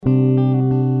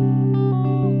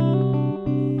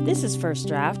This is First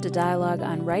Draft, a dialogue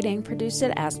on writing produced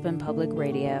at Aspen Public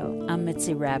Radio. I'm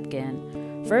Mitzi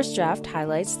Rabkin. First Draft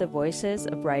highlights the voices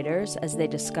of writers as they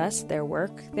discuss their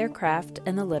work, their craft,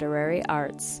 and the literary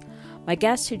arts. My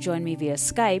guest who joined me via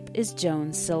Skype is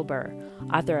Joan Silber,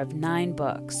 author of 9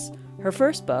 books. Her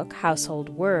first book, Household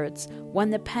Words,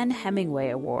 won the PEN/Hemingway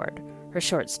Award. Her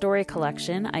short story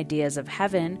collection, Ideas of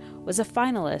Heaven, was a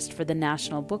finalist for the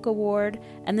National Book Award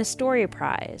and the Story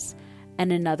Prize,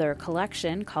 and another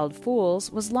collection called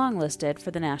Fools was longlisted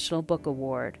for the National Book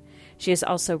Award. She has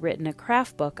also written a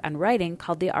craft book on writing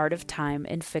called The Art of Time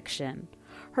in Fiction.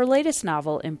 Her latest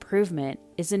novel, Improvement,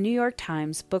 is a New York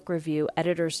Times Book Review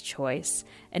Editor's Choice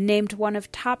and named one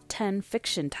of top 10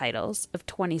 fiction titles of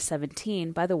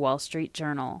 2017 by the Wall Street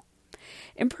Journal.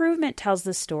 Improvement tells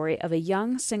the story of a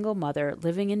young single mother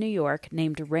living in New York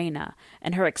named Raina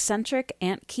and her eccentric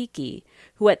Aunt Kiki,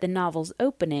 who at the novel's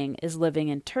opening is living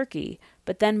in Turkey,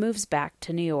 but then moves back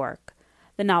to New York.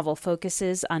 The novel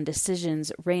focuses on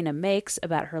decisions Raina makes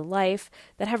about her life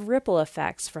that have ripple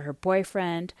effects for her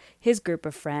boyfriend, his group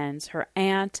of friends, her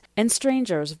aunt, and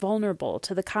strangers vulnerable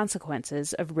to the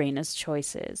consequences of Raina's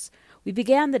choices. We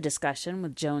began the discussion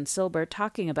with Joan Silber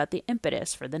talking about the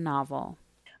impetus for the novel.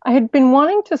 I had been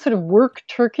wanting to sort of work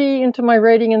Turkey into my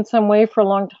writing in some way for a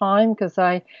long time because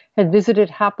I had visited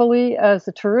happily as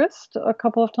a tourist a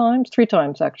couple of times, 3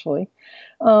 times actually.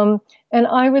 And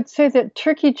I would say that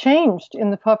Turkey changed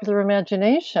in the popular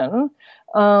imagination,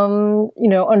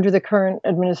 under the current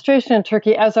administration in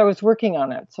Turkey as I was working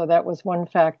on it. So that was one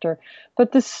factor.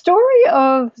 But the story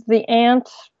of the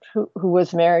aunt who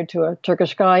was married to a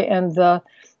Turkish guy and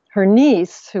her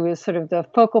niece, who is sort of the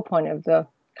focal point of the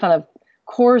kind of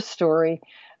core story,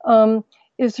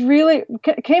 is really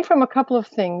came from a couple of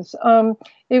things.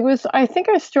 I think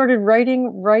I started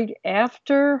writing right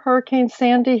after Hurricane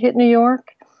Sandy hit New York.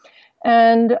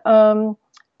 And,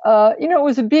 it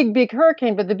was a big, big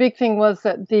hurricane, but the big thing was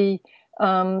that the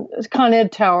Con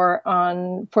Ed Tower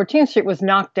on 14th Street was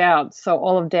knocked out. So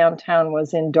all of downtown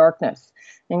was in darkness,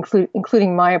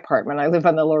 including my apartment. I live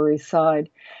on the Lower East Side.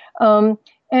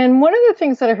 And one of the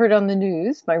things that I heard on the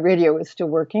news, my radio was still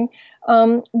working,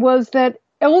 was that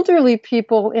elderly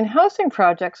people in housing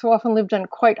projects who often lived on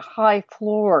quite high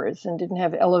floors and didn't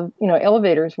have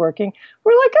elevators working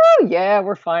were like, oh, yeah,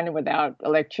 we're fine without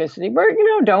electricity.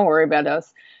 Don't worry about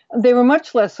us. They were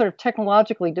much less sort of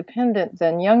technologically dependent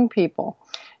than young people.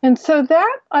 And so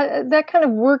that kind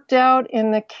of worked out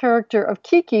in the character of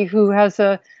Kiki, who I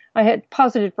had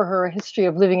posited for her a history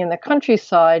of living in the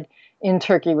countryside in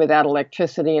Turkey without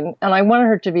electricity. And I wanted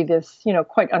her to be this,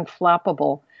 quite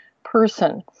unflappable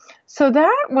person. So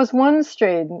that was one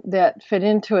strain that fit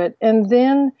into it. And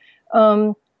then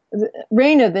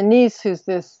Raina, the niece, who's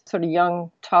this sort of young,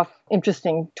 tough,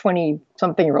 interesting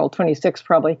 20-something-year-old, 26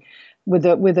 probably, with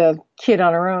a kid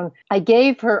on her own. I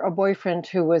gave her a boyfriend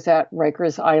who was at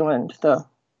Rikers Island,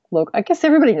 I guess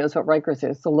everybody knows what Rikers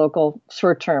is, the local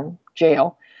short-term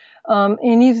jail.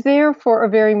 And he's there for a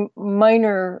very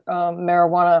minor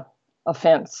marijuana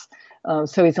offense.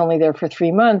 So he's only there for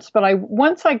 3 months. But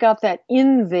once I got that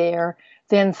in there,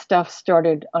 then stuff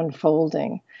started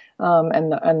unfolding,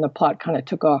 and the plot kind of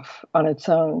took off on its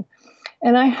own.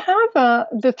 And I have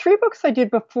the 3 books I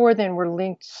did before then were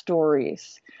linked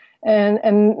stories, and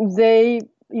they,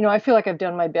 I feel like I've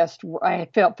done my best. I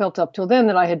felt up till then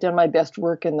that I had done my best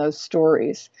work in those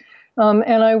stories,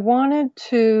 and I wanted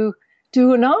to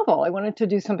do a novel. I wanted to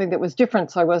do something that was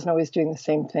different, so I wasn't always doing the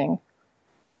same thing.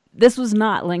 This was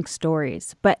not linked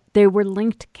stories, but they were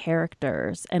linked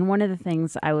characters. And one of the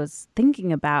things I was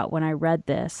thinking about when I read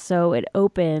this, so it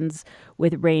opens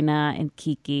with Raina and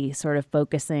Kiki sort of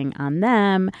focusing on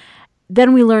them.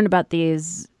 Then we learn about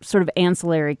these sort of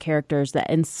ancillary characters that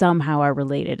in somehow are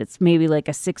related. It's maybe like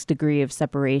a 6 degree of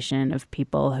separation of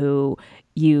people who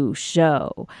you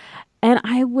show. And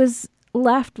I was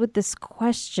left with this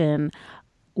question,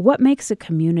 what makes a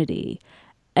community?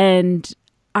 And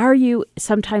are you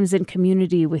sometimes in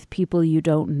community with people you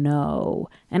don't know?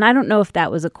 And I don't know if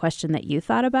that was a question that you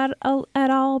thought about at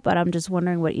all, but I'm just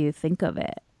wondering what you think of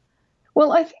it.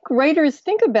 Well, I think writers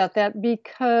think about that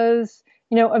because,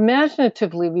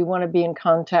 imaginatively, we want to be in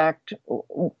contact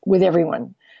with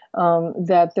everyone.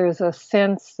 That there's a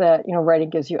sense that, writing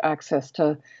gives you access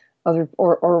to other,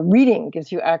 or reading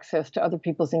gives you access to other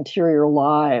people's interior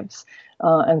lives.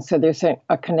 And so there's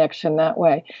a connection that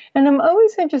way. And I'm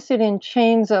always interested in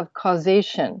chains of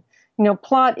causation.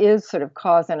 Plot is sort of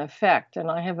cause and effect. And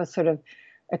I have a sort of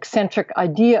eccentric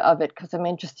idea of it because I'm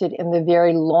interested in the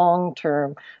very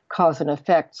long-term cause and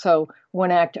effect. So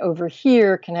one act over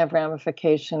here can have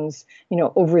ramifications,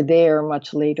 over there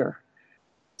much later.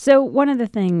 So one of the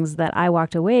things that I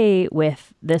walked away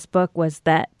with this book was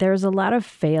that there's a lot of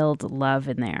failed love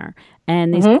in there,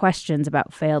 and these questions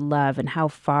about failed love and how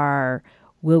far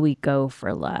will we go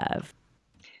for love.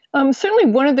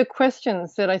 Certainly, one of the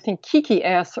questions that I think Kiki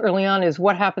asks early on is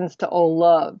what happens to old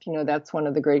love? That's one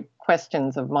of the great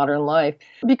questions of modern life.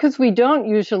 Because we don't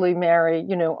usually marry,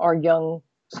 our young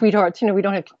sweethearts. We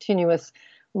don't have continuous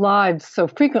lives so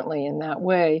frequently in that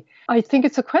way. I think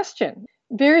it's a question.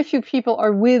 Very few people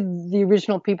are with the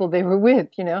original people they were with.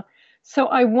 So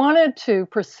I wanted to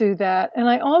pursue that. And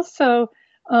I also,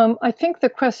 I think the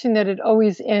question that it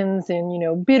always ends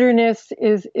in, bitterness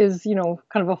is, kind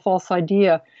of a false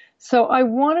idea. So I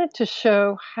wanted to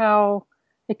show how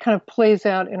it kind of plays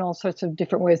out in all sorts of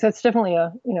different ways. That's definitely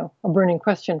a burning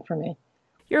question for me.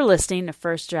 You're listening to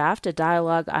First Draft, a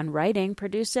dialogue on writing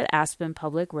produced at Aspen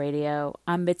Public Radio.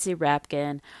 I'm Mitzi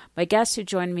Rapkin. My guest who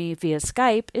joined me via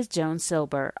Skype is Joan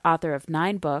Silber, author of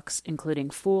 9 books, including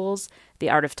Fools, The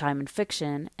Art of Time and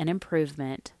Fiction, and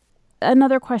Improvement.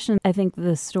 Another question I think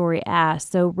the story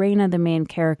asked, so Raina, the main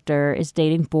character, is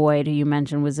dating Boyd, who you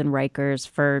mentioned was in Rikers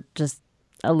for just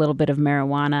a little bit of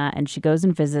marijuana, and she goes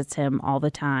and visits him all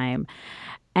the time.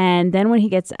 And then when he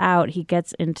gets out, he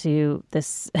gets into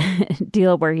this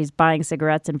deal where he's buying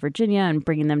cigarettes in Virginia and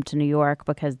bringing them to New York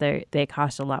because they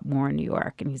cost a lot more in New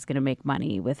York, and he's going to make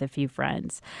money with a few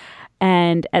friends.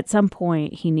 And at some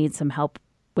point, he needs some help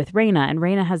with Raina, and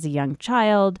Raina has a young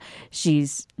child.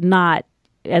 She's not,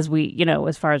 as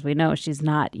far as we know, she's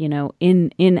not,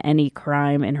 in any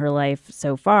crime in her life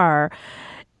so far.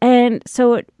 And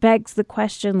so it begs the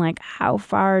question, like, how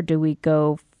far do we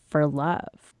go for love?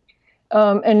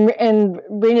 And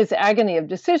Raina's agony of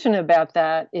decision about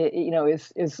that,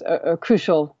 is a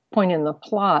crucial point in the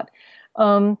plot.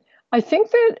 I think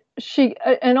that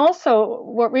and also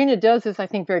what Raina does is, I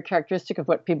think, very characteristic of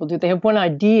what people do. They have one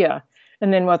idea,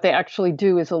 and then what they actually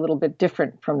do is a little bit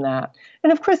different from that.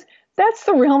 And of course, that's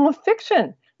the realm of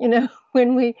fiction.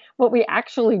 What we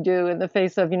actually do in the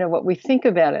face of, what we think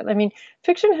about it. I mean,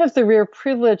 fiction has the rare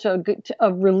privilege of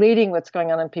relating what's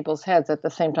going on in people's heads at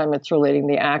the same time it's relating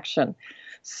the action.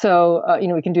 So,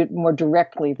 we can do it more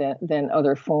directly than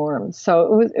other forms.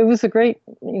 So it was a great,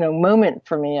 moment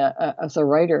for me as a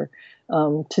writer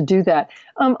to do that.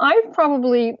 I've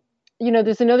probably,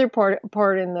 there's another part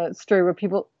in the story where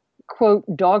people quote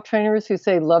dog trainers who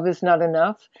say love is not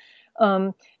enough.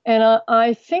 And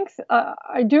I think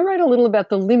I do write a little about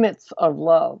the limits of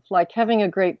love. Like, having a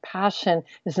great passion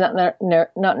is not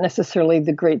necessarily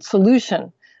the great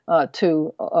solution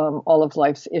to all of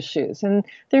life's issues. And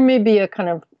there may be a kind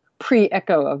of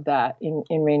pre-echo of that in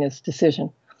Raina's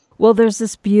decision. Well, there's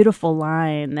this beautiful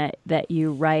line that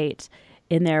you write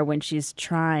in there when she's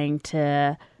trying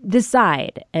to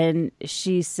decide. And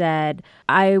she said,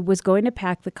 I was going to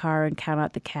pack the car and count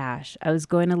out the cash. I was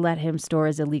going to let him store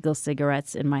his illegal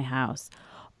cigarettes in my house.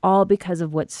 All because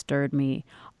of what stirred me.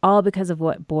 All because of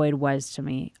what Boyd was to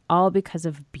me. All because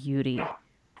of beauty.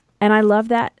 And I love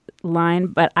that line,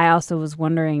 but I also was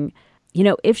wondering,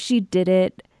 if she did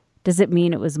it, does it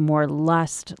mean it was more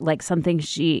lust? Like something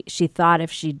she thought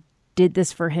if she did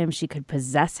this for him, she could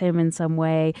possess him in some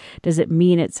way? Does it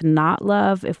mean it's not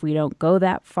love if we don't go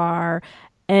that far?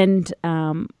 And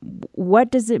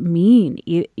what does it mean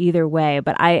either way?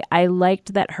 But I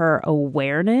liked that her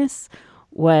awareness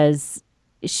was,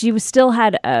 she was still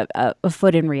had a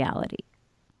foot in reality.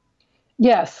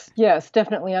 Yes,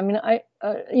 definitely. I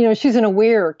mean, she's an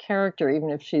aware character, even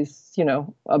if she's,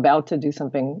 about to do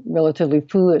something relatively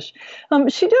foolish.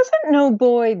 She doesn't know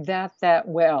Boyd that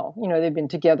well. They've been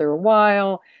together a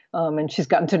while, and she's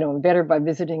gotten to know him better by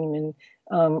visiting him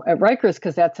at Rikers,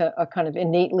 because that's a kind of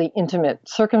innately intimate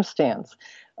circumstance.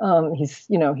 He's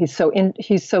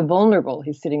so vulnerable.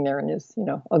 He's sitting there in his,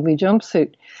 ugly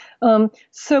jumpsuit. But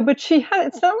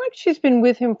it's not like she's been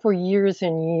with him for years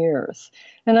and years.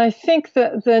 And I think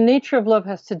that the nature of love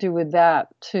has to do with that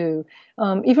too.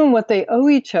 Even what they owe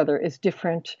each other is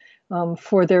different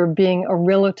for there being a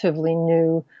relatively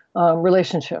new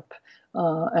relationship.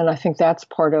 And I think that's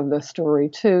part of the story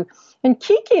too. And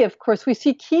Kiki, of course, we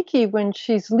see Kiki when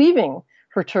she's leaving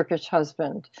her Turkish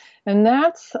husband, and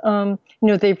that's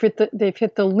they've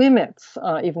hit the limits,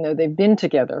 even though they've been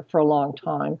together for a long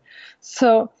time.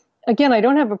 So again, I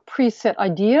don't have a preset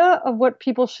idea of what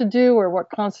people should do or what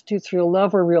constitutes real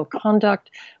love or real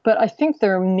conduct, but I think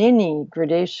there are many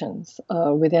gradations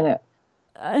within it.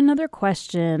 Another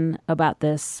question about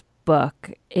this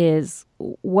book is,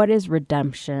 what is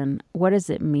redemption? What does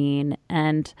it mean?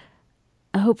 And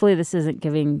hopefully this isn't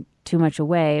giving too much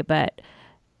away, but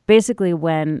basically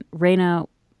when Raina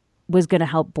was going to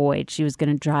help Boyd, she was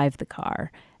going to drive the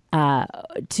car.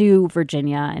 to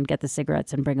Virginia and get the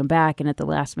cigarettes and bring them back. And at the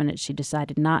last minute, she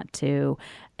decided not to.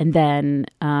 And then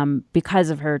because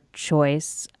of her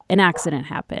choice, an accident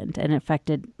happened and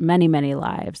affected many, many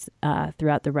lives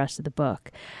throughout the rest of the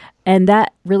book. And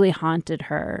that really haunted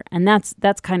her. And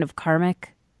that's kind of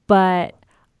karmic. But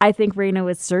I think Raina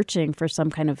was searching for some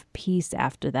kind of peace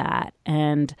after that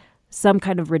and some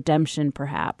kind of redemption,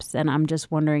 perhaps. And I'm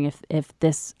just wondering if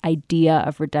this idea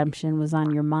of redemption was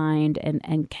on your mind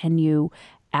and can you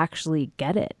actually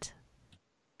get it?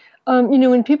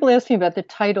 When people ask me about the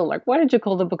title, like, why did you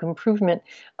call the book Improvement?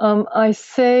 I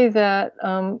say that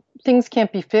things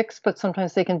can't be fixed, but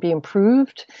sometimes they can be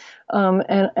improved.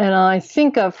 And I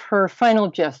think of her final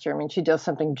gesture. I mean, she does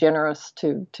something generous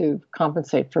to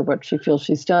compensate for what she feels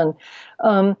she's done.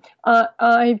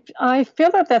 I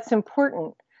feel that that's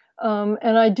important.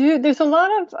 And I do, there's a lot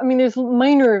of, I mean, there's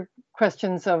minor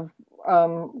questions of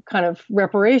kind of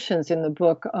reparations in the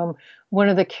book. One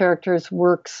of the characters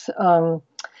works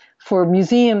for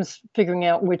museums figuring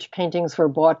out which paintings were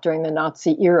bought during the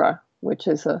Nazi era, which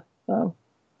is a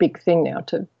big thing now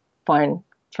to try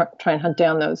and hunt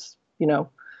down those,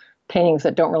 paintings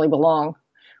that don't really belong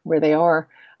where they are.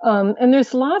 And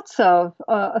there's lots of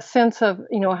a sense of,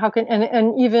 how can,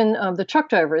 and even the truck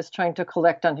driver is trying to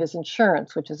collect on his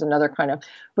insurance, which is another kind of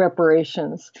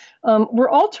reparations. We're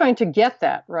all trying to get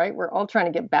that, right? We're all trying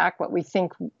to get back what we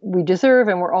think we deserve,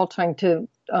 and we're all trying to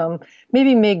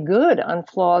maybe make good on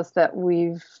flaws that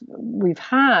we've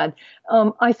had.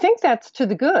 I think that's to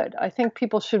the good. I think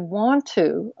people should want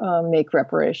to make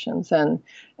reparations and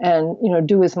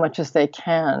do as much as they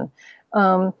can.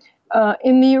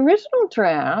 In the original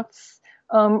drafts,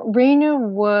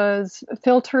 Raina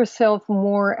felt herself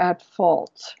more at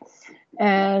fault.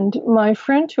 And my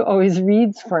friend who always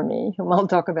reads for me, whom I'll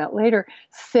talk about later,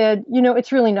 said,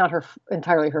 it's really not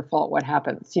entirely her fault what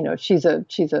happens. She's a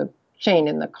chain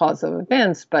in the cause of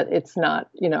events, but it's not,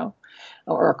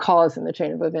 or a cause in the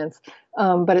chain of events,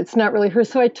 but it's not really her.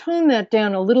 So I toned that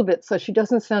down a little bit so she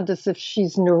doesn't sound as if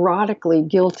she's neurotically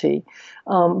guilty,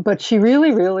 but she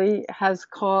really, really has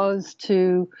cause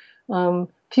to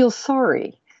feel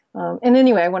sorry. And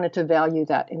anyway, I wanted to value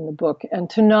that in the book and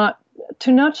to not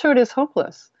show it as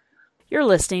hopeless. You're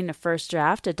listening to First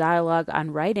Draft, a dialogue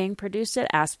on writing produced at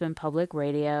Aspen Public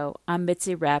Radio. I'm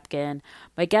Mitzi Rapkin.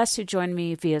 My guest who joined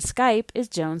me via Skype is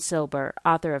Joan Silber,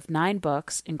 author of 9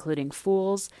 books, including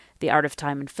Fools, The Art of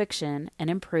Time and Fiction, and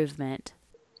Improvement.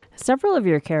 Several of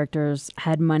your characters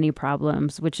had money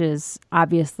problems, which is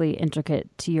obviously intricate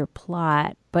to your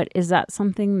plot, but is that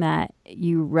something that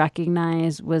you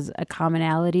recognize was a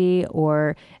commonality,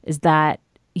 or is that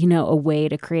a way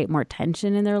to create more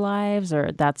tension in their lives,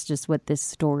 or that's just what this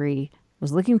story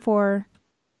was looking for?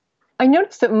 I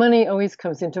noticed that money always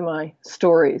comes into my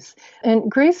stories. And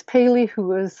Grace Paley, who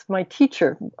was my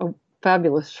teacher, a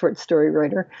fabulous short story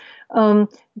writer,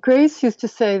 Grace used to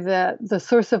say that the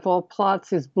source of all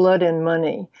plots is blood and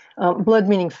money, blood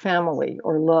meaning family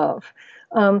or love.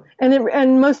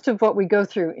 And most of what we go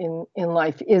through in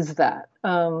life is that.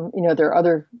 There are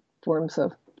other forms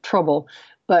of trouble,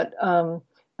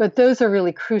 but those are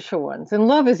really crucial ones. And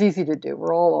love is easy to do.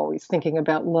 We're all always thinking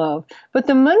about love. But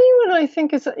the money one, I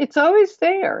think, it's always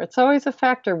there. It's always a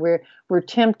factor where we're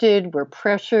tempted, we're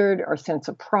pressured. Our sense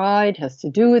of pride has to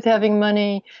do with having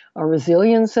money. Our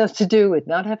resilience has to do with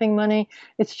not having money.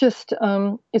 It's just,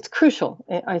 it's crucial,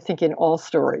 I think, in all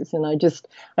stories. And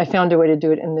I found a way to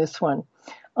do it in this one.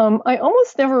 I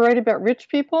almost never write about rich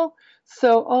people.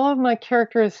 So all of my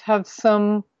characters have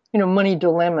some money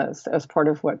dilemmas as part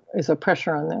of what is a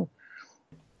pressure on them.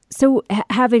 So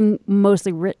having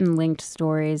mostly written linked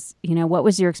stories, what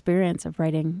was your experience of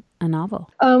writing a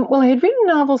novel? Well, I had written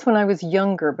novels when I was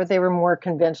younger, but they were more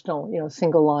conventional,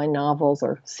 single line novels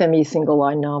or semi-single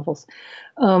line novels.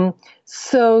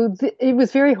 So it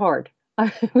was very hard.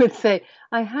 I would say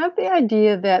I have the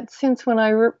idea that since when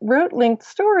I wrote linked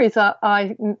stories,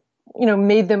 I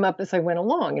made them up as I went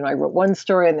along. I wrote one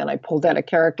story and then I pulled out a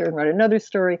character and wrote another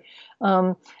story.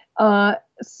 And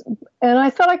I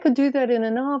thought I could do that in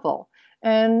a novel.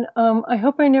 And I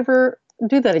hope I never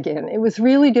do that again. It was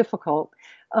really difficult.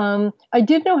 I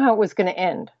did know how it was going to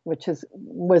end, which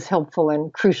was helpful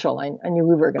and crucial. I knew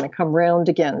we were going to come round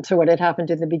again to what had happened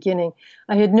in the beginning.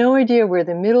 I had no idea where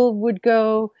the middle would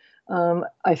go.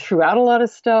 I threw out a lot of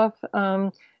stuff.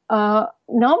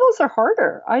 Novels are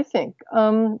harder, I think,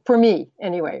 for me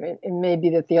anyway. It may be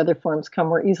that the other forms come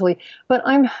more easily, but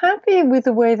I'm happy with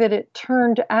the way that it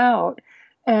turned out.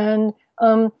 And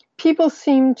people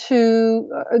seem to,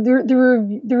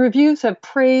 the reviews have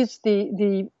praised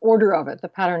the order of it, the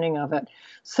patterning of it.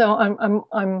 So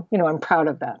I'm proud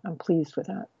of that. I'm pleased with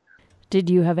that. Did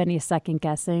you have any second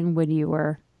guessing when you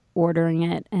were ordering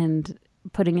it and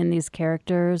putting in these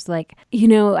characters? Like,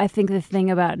 I think the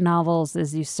thing about novels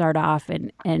is you start off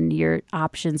and your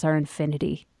options are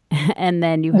infinity. And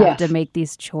then you have to Yes. make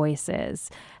these choices.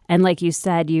 And like you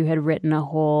said, you had written a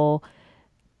whole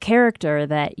character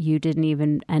that you didn't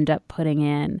even end up putting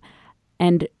in.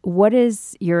 And what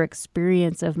is your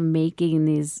experience of making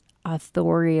these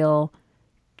authorial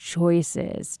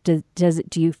choices? Do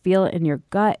you feel it in your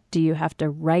gut? Do you have to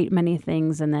write many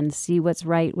things and then see what's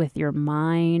right with your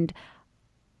mind?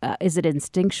 Is it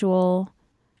instinctual?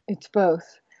 It's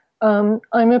both. I'm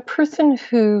a person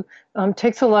who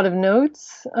takes a lot of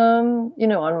notes, on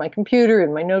my computer,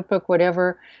 in my notebook,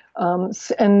 whatever,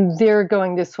 and they're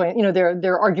going this way.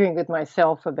 They're arguing with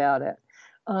myself about it.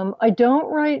 I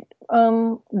don't write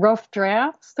rough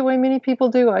drafts the way many people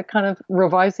do. I kind of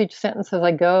revise each sentence as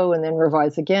I go, and then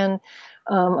revise again.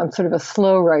 I'm sort of a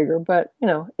slow writer, but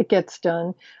it gets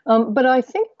done. But I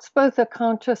think it's both a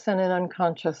conscious and an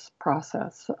unconscious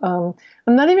process. I'm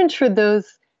not even sure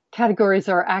those categories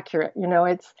are accurate.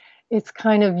 It's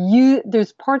kind of you.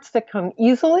 There's parts that come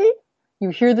easily. You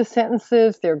hear the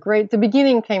sentences; they're great. The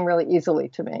beginning came really easily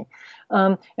to me,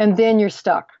 and then you're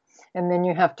stuck, and then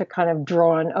you have to kind of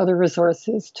draw on other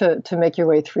resources to make your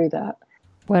way through that.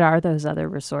 What are those other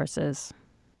resources?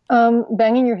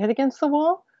 Banging your head against the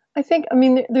wall. I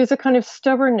mean, there's a kind of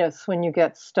stubbornness when you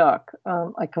get stuck.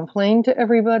 I complain to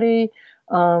everybody.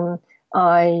 I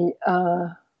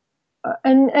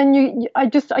and I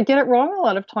get it wrong a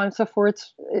lot of times before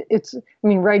it's. I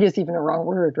mean, right is even a wrong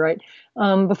word, right?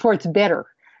 Before it's better.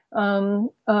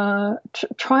 Trial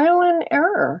and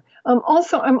error.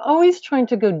 Also, I'm always trying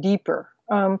to go deeper.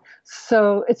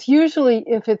 So it's usually,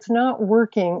 if it's not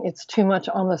working, it's too much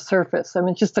on the surface. I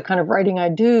mean, just the kind of writing I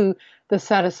do, the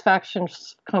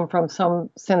satisfactions come from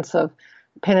some sense of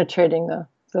penetrating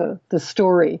the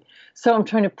story. So I'm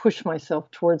trying to push myself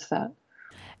towards that.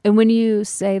 And when you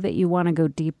say that you want to go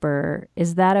deeper,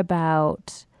 is that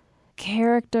about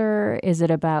character? Is it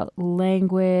about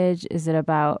language? Is it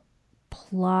about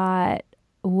plot?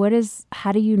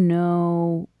 How do you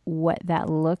know what that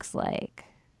looks like?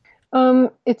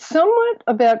 It's somewhat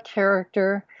about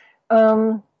character.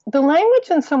 The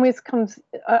language in some ways comes,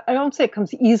 I don't say it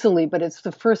comes easily, but it's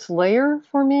the first layer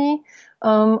for me.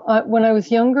 When I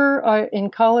was younger, in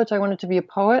college, I wanted to be a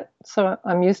poet, so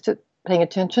I'm used to paying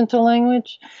attention to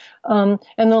language. And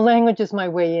the language is my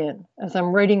way in. As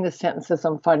I'm writing the sentences,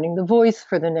 I'm finding the voice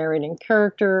for the narrating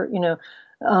character,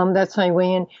 that's my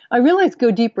way in. I realize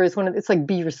go deeper is it's like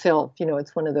be yourself,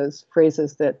 it's one of those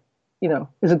phrases that,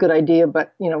 is a good idea,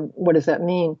 but, what does that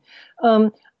mean?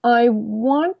 I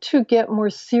want to get more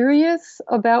serious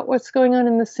about what's going on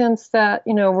in the sense that,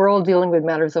 we're all dealing with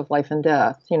matters of life and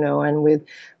death, and with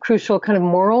crucial kind of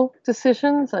moral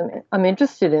decisions. I'm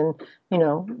interested in,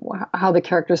 how the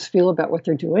characters feel about what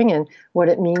they're doing and what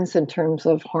it means in terms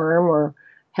of harm or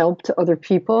help to other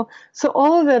people. So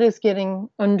all of that is getting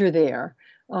under there.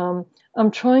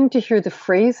 I'm trying to hear the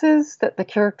phrases that the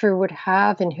character would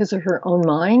have in his or her own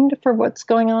mind for what's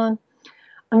going on.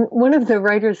 One of the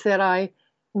writers that I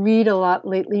read a lot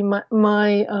lately,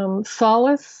 my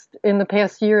solace in the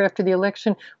past year after the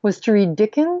election was to read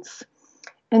Dickens.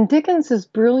 And Dickens is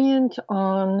brilliant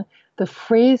on the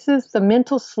phrases, the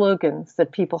mental slogans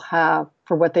that people have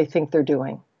for what they think they're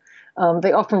doing.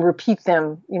 They often repeat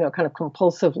them, kind of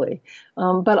compulsively.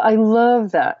 But I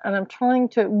love that. And I'm trying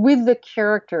to, with the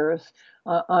characters,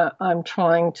 I'm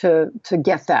trying to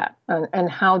get that and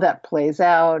how that plays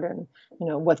out and,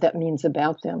 what that means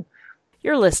about them.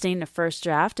 You're listening to First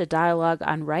Draft, a dialogue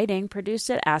on writing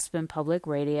produced at Aspen Public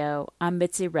Radio. I'm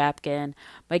Mitzi Rapkin.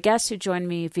 My guest who joined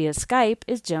me via Skype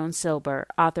is Joan Silber,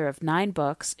 author of 9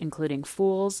 books, including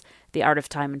Fools, The Art of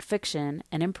Time and Fiction,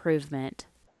 and Improvement.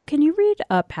 Can you read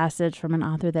a passage from an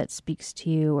author that speaks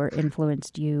to you or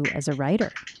influenced you as a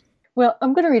writer? Well,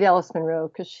 I'm going to read Alice Munro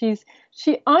because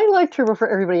I liked her before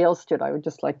everybody else did, I would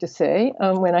just like to say.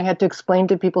 When I had to explain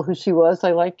to people who she was,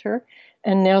 I liked her.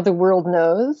 And now the world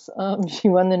knows. She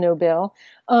won the Nobel.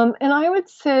 And I would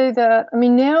say that,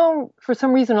 now, for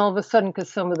some reason, all of a sudden, because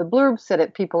some of the blurbs said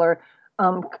it, people are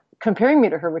comparing me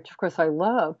to her, which, of course, I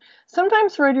love.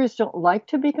 Sometimes writers don't like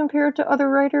to be compared to other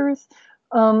writers.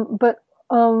 But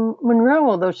Munro,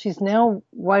 although she's now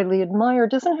widely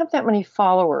admired, doesn't have that many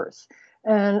followers.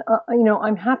 And,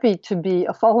 I'm happy to be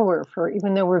a follower of her,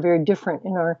 even though we're very different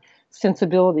in our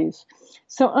sensibilities.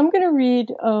 So I'm going to read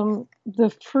the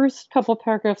first couple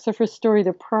paragraphs of her story,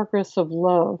 The Progress of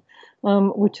Love,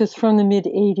 which is from the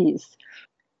mid-'80s.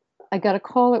 I got a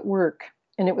call at work,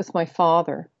 and it was my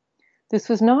father. This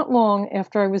was not long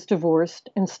after I was divorced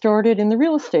and started in the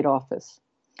real estate office.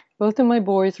 Both of my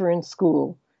boys were in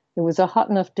school. It was a hot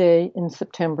enough day in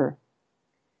September.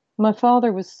 My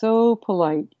father was so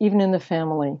polite, even in the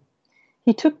family.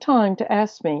 He took time to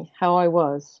ask me how I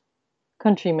was.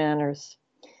 Country manners.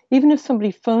 Even if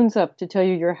somebody phones up to tell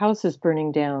you your house is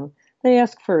burning down, they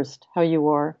ask first how you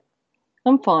are.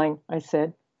 I'm fine, I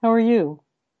said. How are you?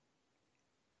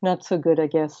 Not so good, I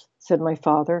guess, said my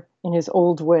father, in his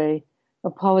old way,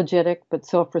 apologetic but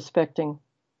self-respecting.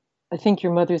 I think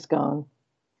your mother's gone.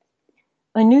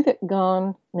 I knew that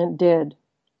gone meant dead.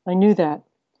 I knew that.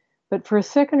 But for a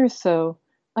second or so,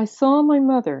 I saw my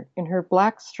mother in her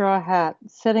black straw hat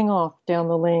setting off down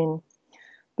the lane.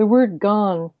 The word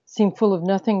gone seemed full of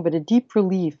nothing but a deep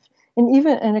relief and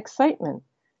even an excitement.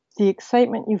 The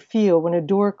excitement you feel when a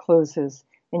door closes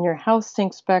and your house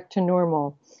sinks back to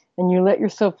normal and you let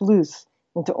yourself loose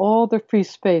into all the free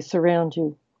space around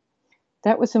you.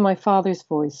 That was in my father's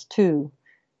voice, too,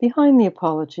 behind the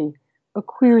apology, a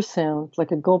queer sound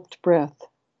like a gulped breath.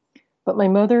 But my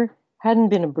mother hadn't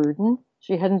been a burden.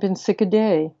 She hadn't been sick a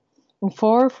day. And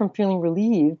far from feeling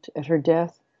relieved at her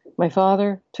death, my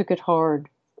father took it hard.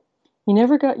 He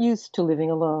never got used to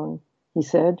living alone, he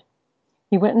said.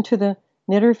 He went into the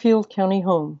Netherfield County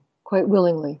home quite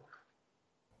willingly.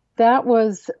 That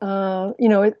was,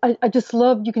 I just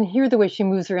loved, you can hear the way she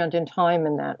moves around in time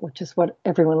in that, which is what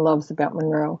everyone loves about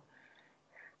Monroe.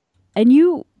 And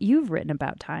you've written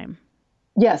about time.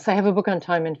 Yes, I have a book on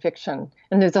time and fiction,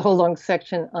 and there's a whole long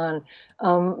section on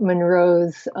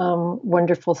Monroe's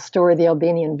wonderful story, The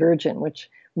Albanian Virgin, which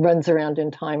runs around in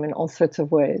time in all sorts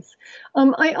of ways.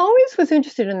 I always was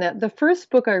interested in that. The first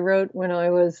book I wrote when I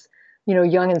was,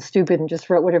 young and stupid and just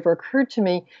wrote whatever occurred to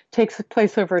me takes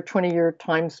place over a 20-year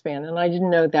time span, and I didn't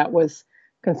know that was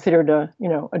considered a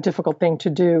difficult thing to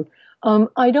do.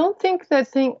 I don't think that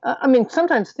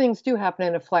sometimes things do happen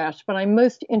in a flash, but I'm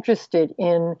most interested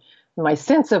in my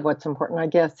sense of what's important, I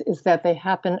guess, is that they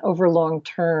happen over long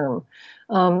term.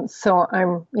 So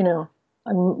I'm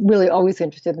really always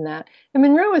interested in that. And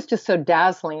Monroe is just so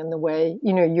dazzling in the way,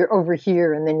 you're over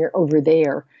here and then you're over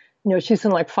there. She's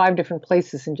in like 5 different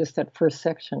places in just that first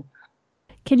section.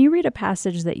 Can you read a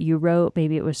passage that you wrote?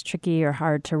 Maybe it was tricky or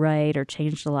hard to write or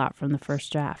changed a lot from the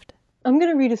first draft. I'm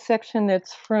going to read a section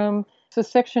it's a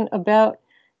section about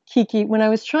Kiki when I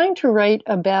was trying to write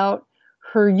about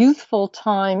her youthful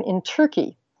time in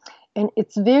Turkey. And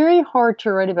it's very hard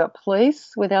to write about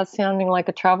place without sounding like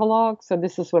a travelogue, so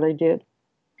this is what I did.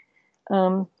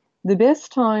 The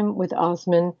best time with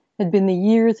Osman had been the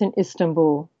years in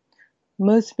Istanbul,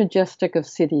 most majestic of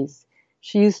cities.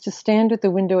 She used to stand at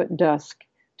the window at dusk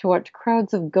to watch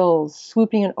crowds of gulls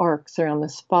swooping in arcs around the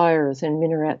spires and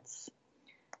minarets.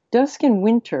 Dusk in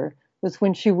winter was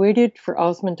when she waited for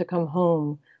Osman to come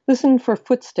home, listened for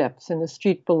footsteps in the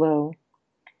street below.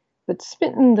 But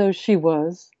smitten though she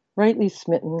was, rightly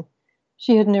smitten,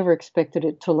 she had never expected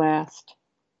it to last.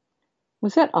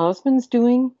 Was that Osmond's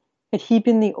doing? Had he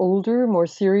been the older, more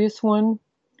serious one?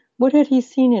 What had he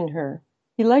seen in her?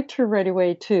 He liked her right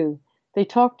away, too. They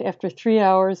talked after 3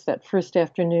 hours that first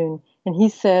afternoon, and he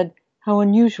said how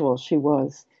unusual she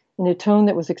was, in a tone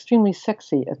that was extremely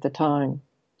sexy at the time.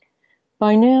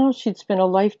 By now, she'd spent a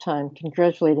lifetime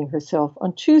congratulating herself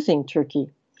on choosing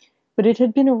Turkey, but it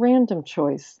had been a random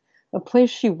choice, a place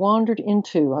she wandered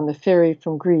into on the ferry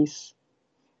from Greece.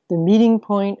 The meeting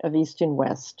point of East and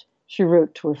West, she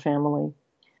wrote to her family.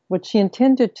 What she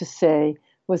intended to say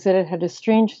was that it had a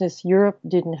strangeness Europe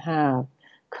didn't have,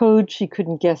 code she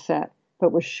couldn't guess at,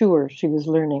 but was sure she was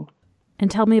learning.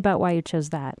 And tell me about why you chose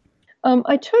that.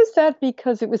 I chose that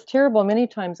because it was terrible many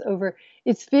times over.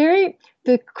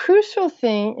 The crucial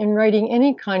thing in writing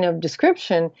any kind of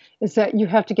description is that you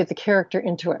have to get the character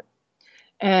into it.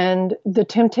 And the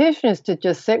temptation is to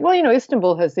just say, well,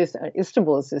 Istanbul is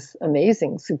this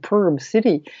amazing, superb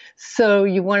city. So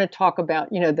you want to talk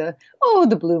about,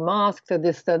 the Blue Mosque, or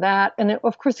this, or that. And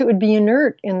of course, it would be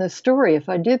inert in the story if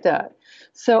I did that.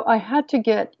 So I had to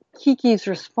get Kiki's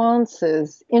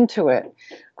responses into it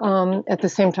at the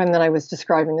same time that I was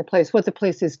describing the place, what the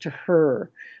place is to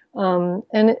her.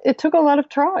 And it took a lot of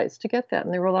tries to get that.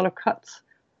 And there were a lot of cuts.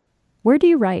 Where do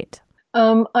you write?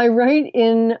 I write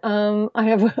in,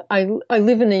 I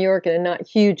live in New York in a not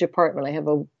huge apartment. I have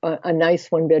a nice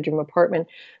 1-bedroom apartment.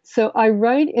 So I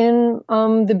write in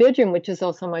the bedroom, which is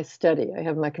also my study. I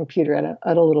have my computer at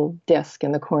a little desk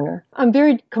in the corner. I'm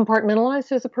very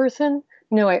compartmentalized as a person.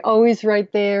 I always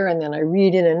write there, and then I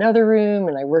read in another room,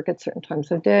 and I work at certain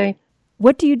times of day.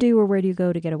 What do you do, or where do you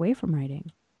go to get away from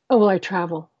writing? Oh, well, I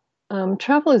travel.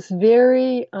 Travel is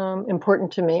very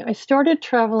important to me. I started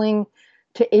traveling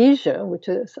to Asia, which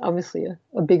is obviously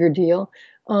a bigger deal,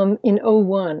 in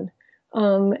 '01.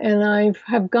 And I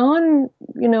have gone,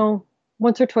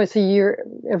 once or twice a year,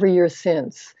 every year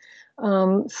since.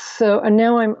 And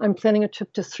now I'm planning a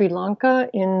trip to Sri Lanka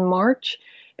in March,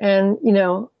 and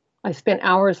I spent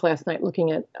hours last night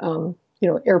looking at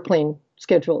airplane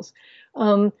schedules.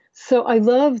 So I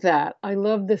love that. I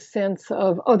love the sense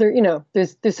of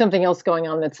there's something else going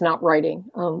on that's not writing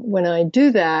when I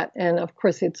do that, and of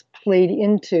course it's played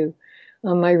into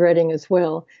my writing as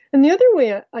well. And the other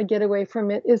way I get away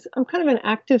from it is I'm kind of an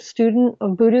active student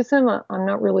of Buddhism. I'm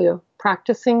not really a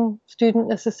practicing student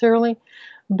necessarily,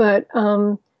 but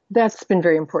that's been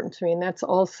very important to me. And that's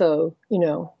also,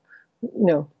 the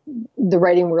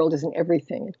writing world isn't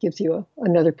everything. It gives you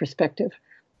another perspective.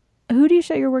 Who do you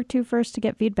show your work to first to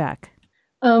get feedback?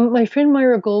 My friend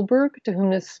Myra Goldberg, to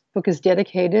whom this book is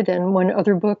dedicated, and one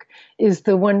other book is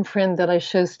the one friend that I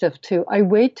show stuff to. I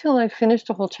wait till I've finished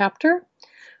a whole chapter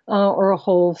or a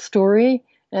whole story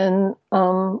and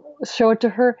show it to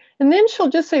her. And then she'll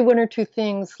just say one or two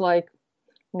things like,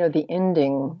 the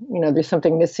ending, there's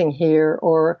something missing here,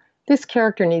 or this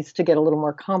character needs to get a little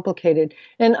more complicated.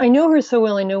 And I know her so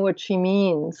well, I know what she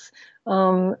means.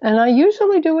 And I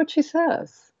usually do what she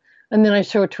says. And then I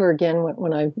show it to her again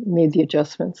when I've made the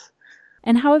adjustments.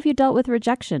 And how have you dealt with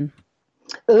rejection?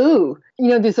 Oh,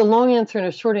 there's a long answer and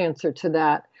a short answer to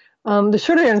that. The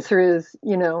short answer is,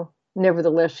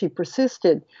 nevertheless, she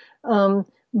persisted.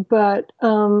 But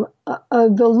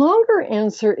the longer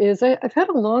answer is I've had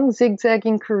a long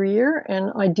zigzagging career, and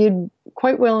I did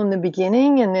quite well in the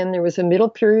beginning. And then there was a middle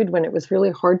period when it was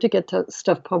really hard to get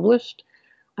stuff published.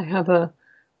 I have a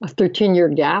 13-year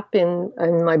gap in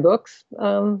my books,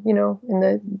 in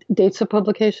the dates of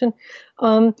publication.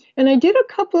 And I did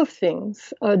a couple of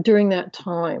things during that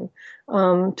time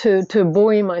to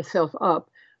buoy myself up.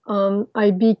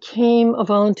 I became a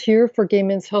volunteer for Gay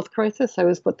Men's Health Crisis. I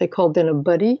was what they called then a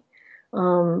buddy.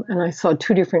 And I saw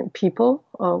two different people,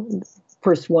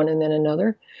 first one and then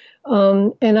another.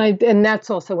 And that's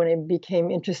also when I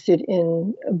became interested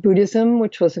in Buddhism,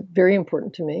 which was very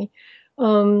important to me.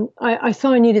 I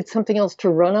saw I needed something else to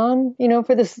run on,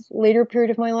 for this later period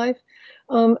of my life.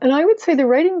 And I would say the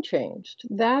writing changed.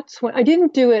 That's when I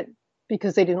didn't do it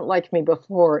because they didn't like me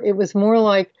before. It was more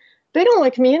like, they don't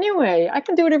like me anyway. I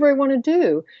can do whatever I want to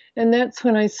do. And that's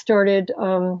when I started.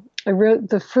 I wrote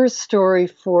the first story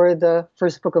for the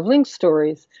first book of Link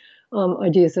stories,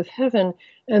 Ideas of Heaven.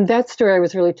 And that story, I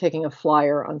was really taking a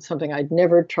flyer on something I'd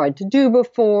never tried to do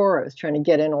before. I was trying to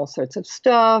get in all sorts of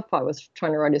stuff. I was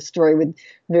trying to write a story with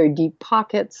very deep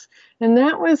pockets. And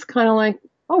that was kind of like,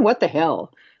 oh, what the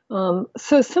hell?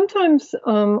 So sometimes,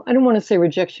 I don't want to say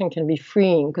rejection can be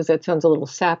freeing because that sounds a little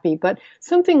sappy, but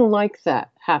something like that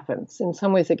happens. In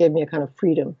some ways, it gave me a kind of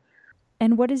freedom.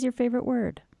 And what is your favorite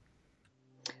word?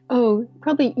 Oh,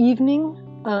 probably evening.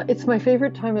 It's my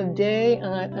favorite time of day,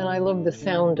 and I love the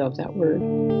sound of that word.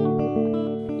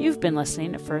 You've been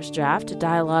listening to First Draft, a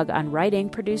dialogue on writing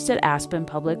produced at Aspen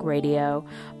Public Radio.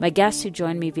 My guest who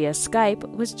joined me via Skype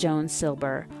was Joan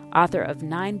Silber, author of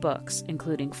 9 books,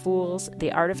 including Fools,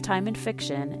 The Art of Time and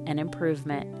Fiction, and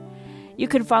Improvement. You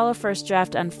can follow First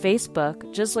Draft on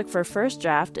Facebook. Just look for First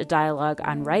Draft, a dialogue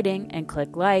on writing, and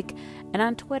click like, and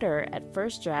on Twitter at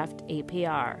First Draft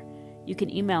APR. You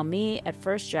can email me at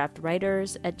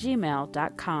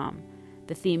firstdraftwriters@gmail.com.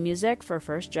 The theme music for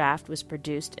First Draft was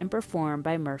produced and performed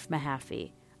by Murph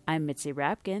Mahaffey. I'm Mitzi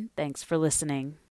Rapkin. Thanks for listening.